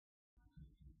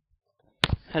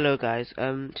Hello guys,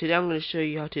 today I'm going to show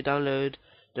you how to download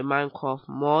the Minecraft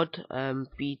mod,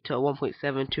 beta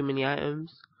 1.7 too many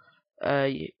items.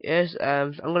 Yes,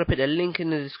 I'm going to put a link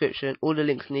in the description, all the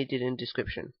links needed in the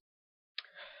description.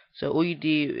 So all you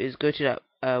do is go to that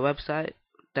website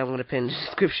that I'm going to put in the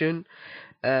description.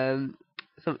 Some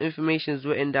information is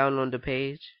written down on the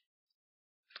page,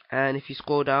 and if you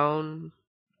scroll down,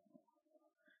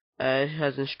 it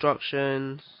has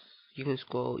instructions. You can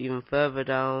scroll even further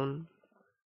down.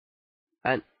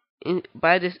 And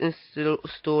by this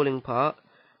installing part,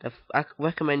 I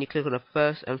recommend you click on the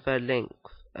first and third link.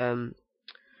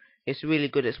 It's really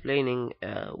good explaining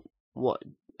what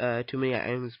Too Many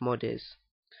Items mod is.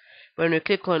 When we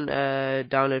click on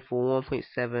download for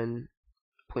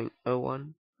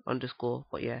 1.7.01 underscore,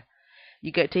 but yeah,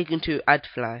 you get taken to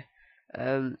AdFly.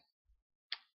 In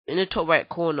the top right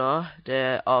corner,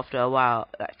 there after a while,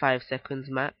 like 5 seconds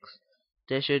max,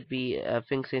 there should be a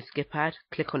thing saying skip ad.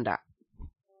 Click on that.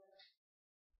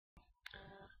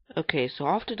 Okay, so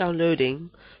after downloading,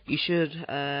 you should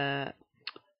have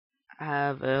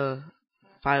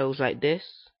files like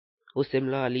this, or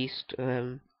similar at least.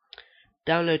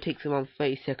 Download takes around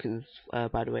 30 seconds,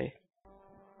 by the way.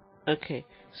 Okay,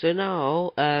 so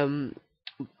now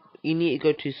you need to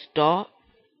go to Start.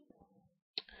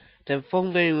 Then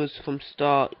from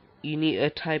Start, you need to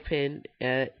type in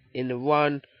the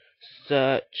Run,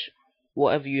 Search,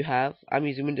 whatever you have. I'm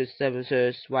using Windows 7, so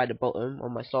it's right at the bottom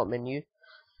on my Start menu.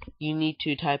 You need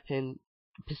to type in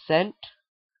percent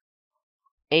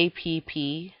app,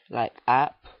 like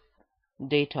app,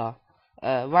 data.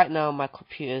 Right now my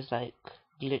computer is like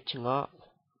glitching up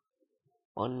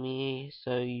on me,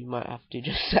 so you might have to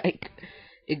just like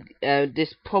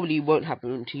this probably won't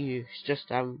happen to you. It's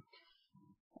just I've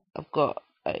got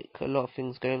like a lot of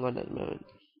things going on at the moment.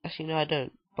 Actually no, I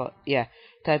don't, but yeah,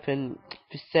 type in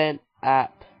percent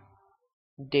app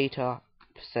data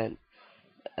percent.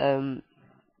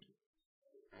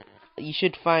 You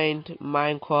should find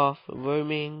Minecraft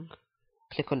roaming.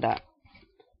 Click on that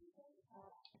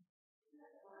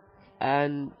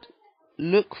and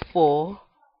look for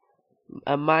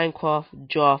a Minecraft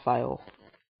jar file.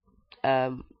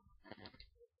 But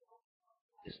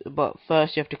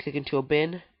first you have to click into your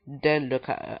bin, then look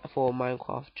for a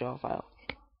Minecraft jar file.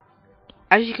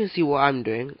 As you can see what I'm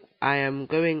doing, I am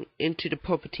going into the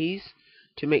properties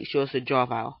to make sure it's a jar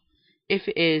file. If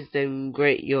it is, then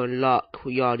great, you're in luck,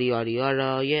 yada yada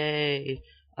yada, yay.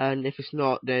 And if it's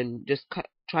not, then just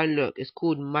try and look. It's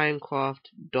called Minecraft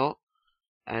dot,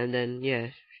 and then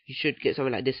yeah, you should get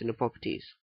something like this in the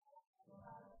properties.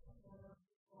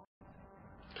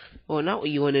 Well, now what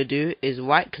you want to do is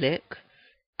right click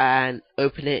and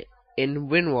open it in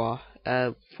WinRAR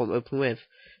from OpenWith.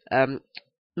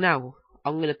 Now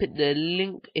I'm gonna put the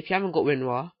link. If you haven't got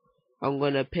WinRAR, I'm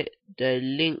gonna put the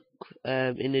link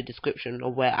in the description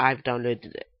of where I've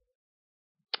downloaded it.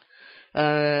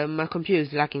 My computer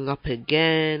is lagging up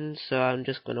again, so I'm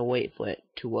just gonna wait for it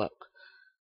to work.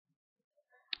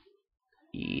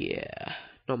 Yeah,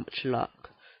 not much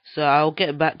luck. So I'll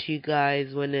get back to you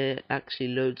guys when it actually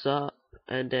loads up,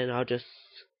 and then I'll just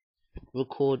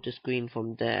record the screen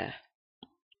from there.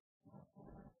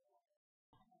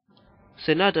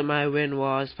 So now that my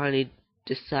WinRAR has finally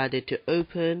decided to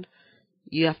open,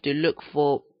 you have to look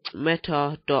for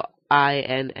meta.inf.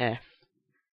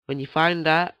 When you find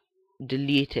that,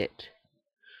 delete it.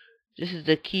 This is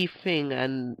the key thing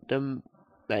and the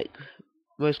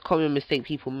most common mistake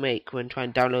people make when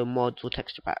trying to download mods or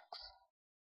texture packs.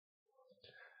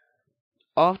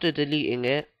 After deleting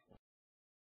it,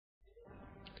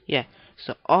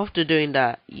 so after doing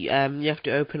that, you have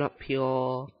to open up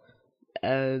your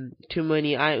Too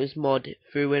Many Items mod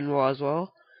through WinRAR as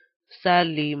well.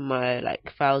 Sadly, my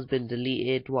file's been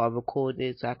deleted while I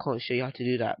recorded, so I can't show you how to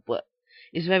do that. But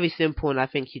it's very simple, and I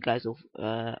think you guys will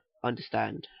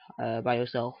understand by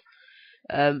yourself.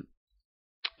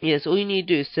 Yes, all you need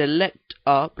to do is select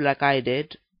up like I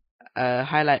did,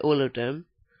 highlight all of them,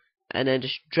 and then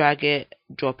just drag it,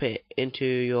 drop it into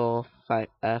your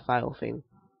file thing.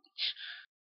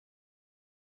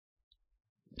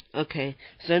 Okay,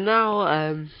 so now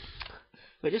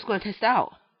we're just going to test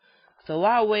out. So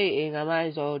while waiting, I might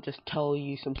as well just tell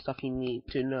you some stuff you need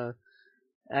to know.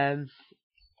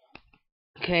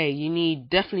 Okay, you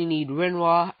definitely need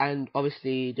WinRAR and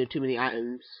obviously the Too Many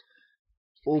Items,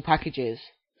 all packages.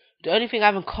 The only thing I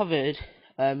haven't covered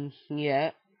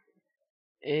yet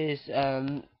is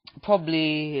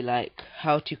probably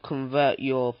how to convert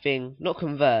your thing, not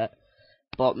convert,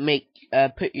 but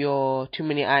put your Too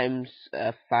Many Items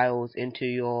files into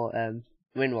your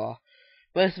WinRAR.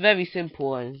 But it's very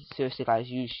simple, and seriously guys,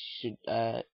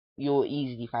 you'll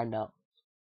easily find out.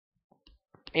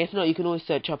 If not, you can always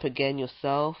search up again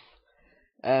yourself.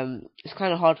 It's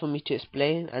kind of hard for me to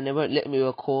explain, and they won't let me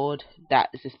record that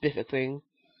specific thing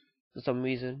for some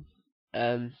reason.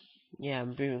 Yeah,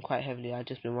 I'm breathing quite heavily. I've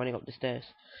just been running up the stairs.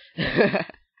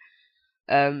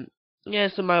 um, yeah,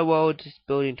 so my world is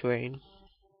building terrain.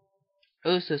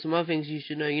 Also, some other things you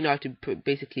should know. You know how to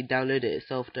basically download it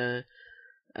itself. Though.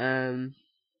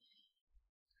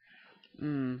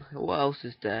 What else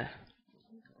is there?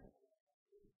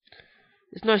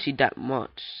 It's not actually that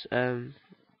much. For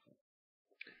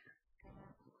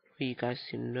you guys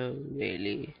to know,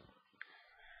 really.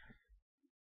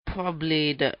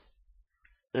 Probably the.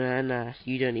 Nah,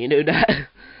 you don't need to know that.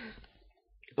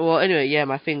 Well, anyway, yeah,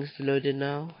 my thing's loaded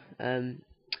now.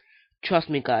 Trust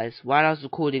me, guys. While I was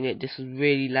recording it, this was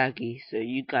really laggy, so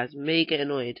you guys may get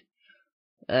annoyed.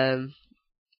 No,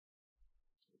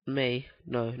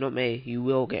 not may. You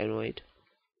will get annoyed.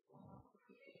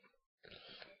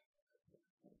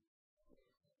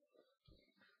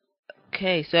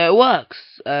 Okay, so it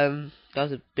works. That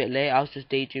was a bit late. I was just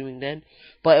daydreaming then,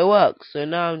 but it works. So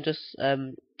now I'm just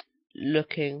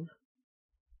looking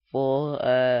for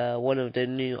one of the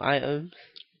new items.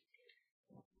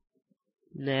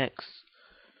 Next,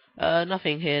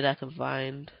 nothing here that I can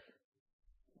find.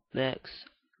 Next,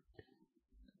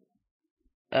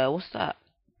 what's that?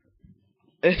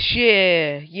 A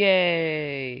shear,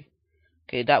 yay!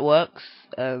 Okay, that works.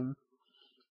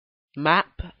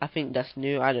 Map, I think that's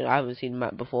new. I haven't seen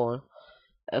map before.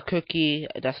 A cookie,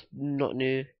 that's not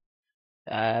new.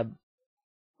 Don't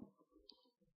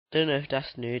know if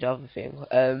that's new. The other thing.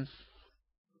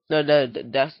 No,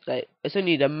 that's like it's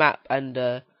only the map and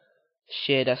the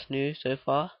share that's new so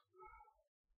far.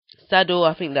 Saddle,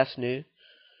 I think that's new.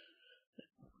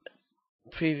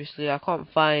 Previously, I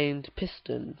can't find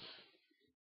pistons.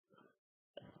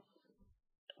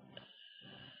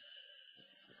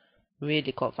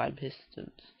 Really can't find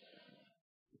pistons.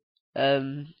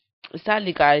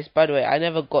 Sadly, guys. By the way, I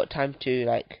never got time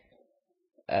to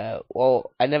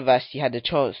well, I never actually had the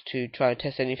chance to try and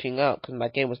test anything out because my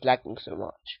game was lagging so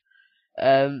much.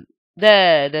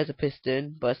 There's a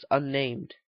piston, but it's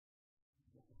unnamed.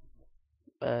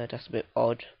 That's a bit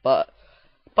odd, but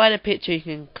by the picture you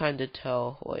can kind of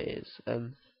tell what it is.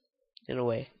 In a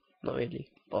way, not really,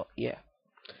 but yeah.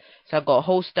 So I've got a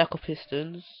whole stack of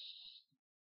pistons.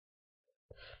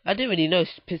 I didn't really know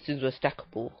pistons were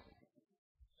stackable.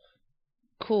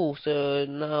 Cool. So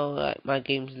now like my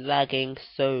game's lagging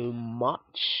so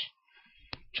much.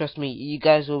 Trust me, you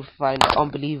guys will find it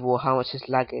unbelievable how much it's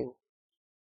lagging.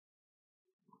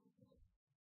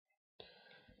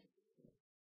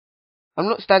 I'm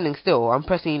not standing still. I'm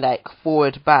pressing like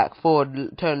forward, back,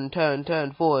 forward, turn,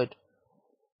 forward.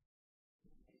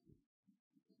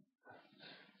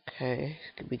 Okay,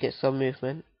 we get some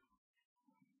movement.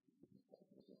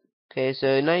 Okay,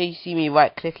 so now you see me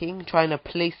right clicking, trying to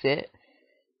place it,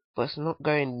 but it's not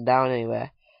going down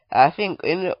anywhere. I think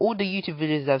in all the YouTube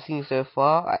videos I've seen so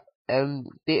far,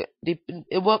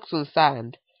 it works on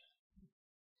sand.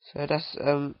 So that's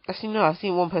actually no, I've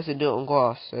seen one person do it on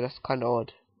grass, so that's kind of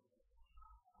odd.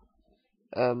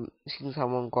 Seeing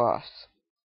someone on grass.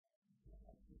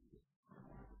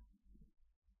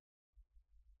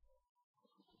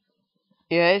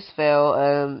 Yeah, it's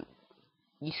fail.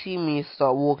 You see me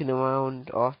start walking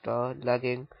around after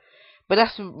lagging. But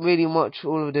that's really much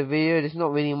all of the video. There's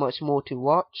not really much more to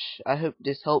watch. I hope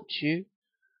this helped you.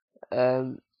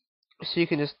 So you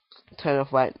can just turn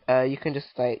off right. You can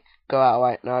just like go out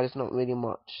right now. There's not really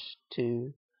much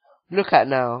to look at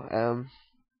now.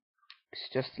 It's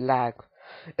just lag.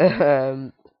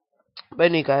 But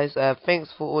anyway, guys,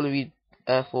 thanks for all of you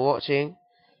for watching.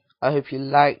 I hope you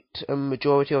liked a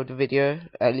majority of the video,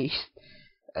 at least.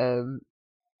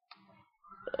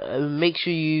 Make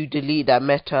sure you delete that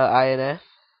meta INF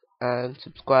and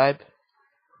subscribe,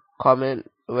 comment,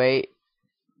 rate.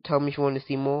 Tell me if you want to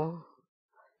see more.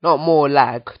 Not more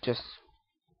lag, just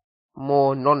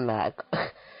more non-lag.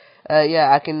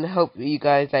 Yeah, I can help you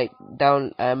guys like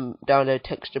download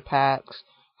texture packs,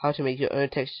 how to make your own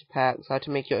texture packs, how to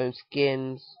make your own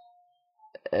skins.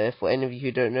 For any of you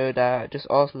who don't know that, just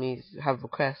ask me, have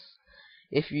requests.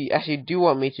 If you actually do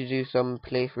want me to do some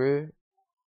playthrough,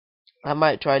 I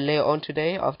might try later on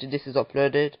today after this is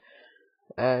uploaded,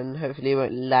 and hopefully it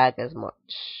won't lag as much.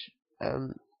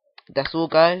 That's all,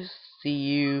 guys. See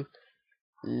you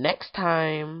next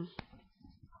time.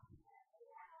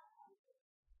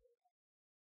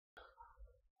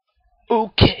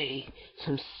 Okay,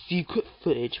 some secret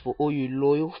footage for all you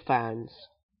loyal fans,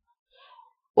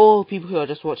 or people who are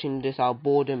just watching this out of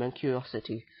boredom and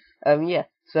curiosity. Yeah.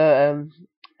 So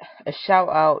a shout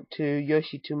out to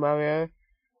Yoshi to Mario.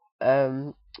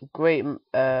 great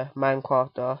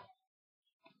Minecrafter.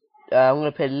 I'm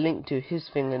gonna put a link to his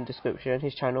thing in the description,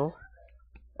 his channel.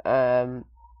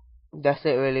 That's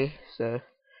it really. So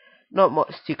not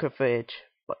much secret footage,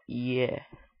 but yeah.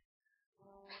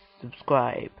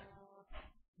 Subscribe.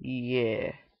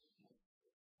 Yeah.